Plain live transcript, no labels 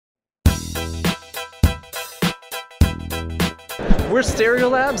We're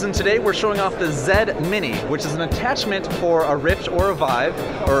Stereolabs, and today we're showing off the Z Mini, which is an attachment for a Rift or a Vive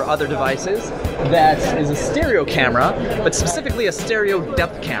or other devices that is a stereo camera, but specifically a stereo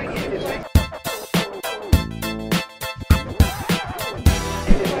depth camera.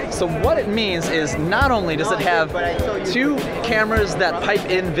 So what it means is not only does it have two cameras that pipe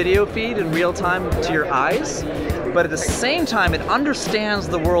in video feed in real time to your eyes, but at the same time it understands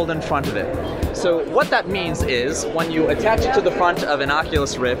the world in front of it. So what that means is when you attach it to the front of an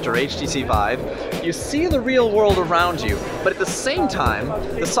Oculus Rift or HTC Vive, you see the real world around you, but at the same time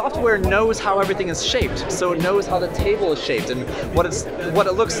the software knows how everything is shaped. So it knows how the table is shaped and what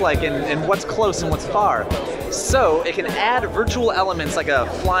it looks like and what's close and what's far. So it can add virtual elements like a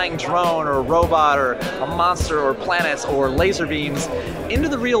flying drone or a robot or a monster or planets or laser beams into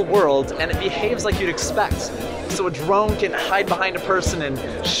the real world, and it behaves like you'd expect. So a drone can hide behind a person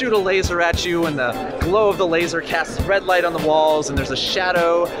and shoot a laser at you, and the glow of the laser casts red light on the walls, and there's a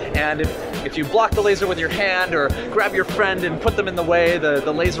shadow, and if you block the laser with your hand or grab your friend and put them in the way,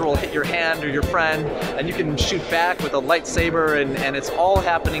 the laser will hit your hand or your friend, and you can shoot back with a lightsaber, and it's all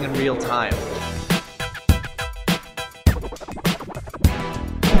happening in real time.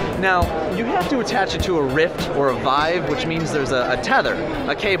 Now, you have to attach it to a Rift or a Vive, which means there's a tether,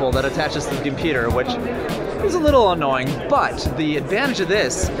 a cable that attaches to the computer, which is a little annoying, but the advantage of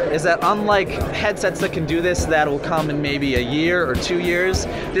this is that unlike headsets that can do this that will come in maybe a year or 2 years,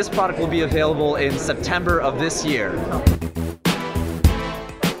 this product will be available in September of this year.